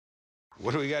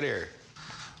What do we got here?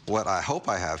 What I hope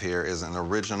I have here is an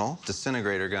original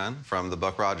disintegrator gun from the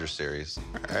Buck Rogers series.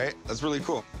 All right, that's really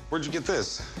cool. Where'd you get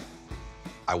this?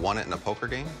 I won it in a poker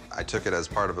game. I took it as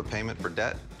part of a payment for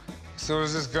debt. So what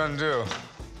does this gun do?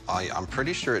 I'm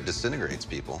pretty sure it disintegrates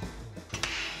people.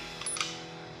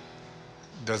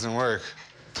 Doesn't work.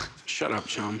 Shut up,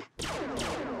 chum.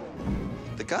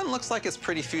 The gun looks like it's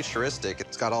pretty futuristic.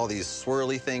 It's got all these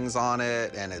swirly things on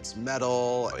it, and it's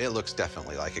metal. It looks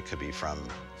definitely like it could be from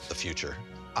the future.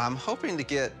 I'm hoping to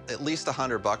get at least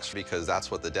 $100 because that's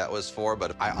what the debt was for,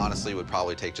 but I honestly would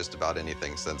probably take just about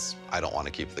anything since I don't want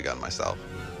to keep the gun myself.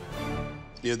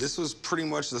 Yeah, this was pretty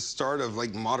much the start of,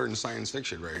 like, modern science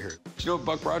fiction right here. Do you know what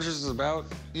Buck Rogers is about?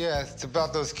 Yeah, it's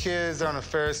about those kids on a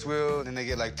Ferris wheel, and they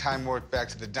get, like, time warped back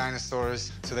to the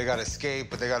dinosaurs. So they gotta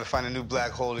escape, but they gotta find a new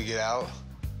black hole to get out.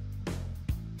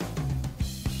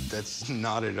 That's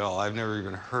not at all. I've never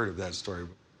even heard of that story.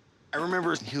 I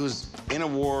remember he was in a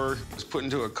war, was put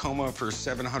into a coma for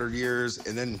 700 years,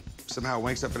 and then somehow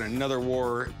wakes up in another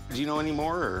war. Do you know any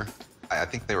more, or? I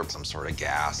think they were some sort of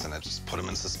gas, and it just put him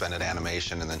in suspended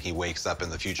animation, and then he wakes up in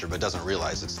the future but doesn't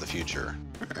realize it's the future.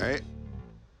 All right.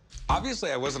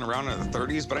 Obviously, I wasn't around in the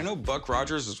 30s, but I know Buck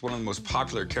Rogers was one of the most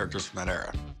popular characters from that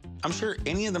era. I'm sure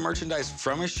any of the merchandise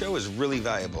from his show is really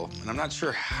valuable, and I'm not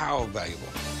sure how valuable.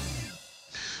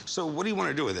 So what do you want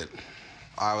to do with it?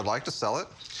 I would like to sell it.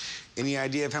 Any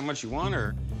idea of how much you want,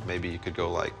 or? Maybe you could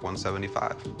go like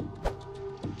 175.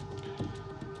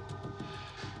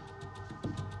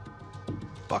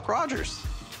 Buck Rogers.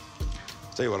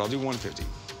 Tell you what, I'll do 150.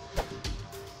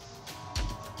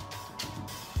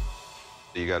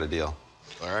 You got a deal.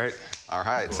 All right. All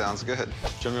right, sounds good.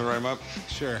 Do you want me to write him up?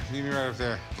 Sure, meet me right up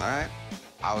there. All right.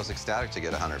 I was ecstatic to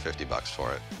get $150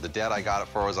 for it. The debt I got it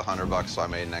for was $100, so I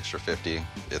made an extra 50.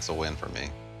 It's a win for me.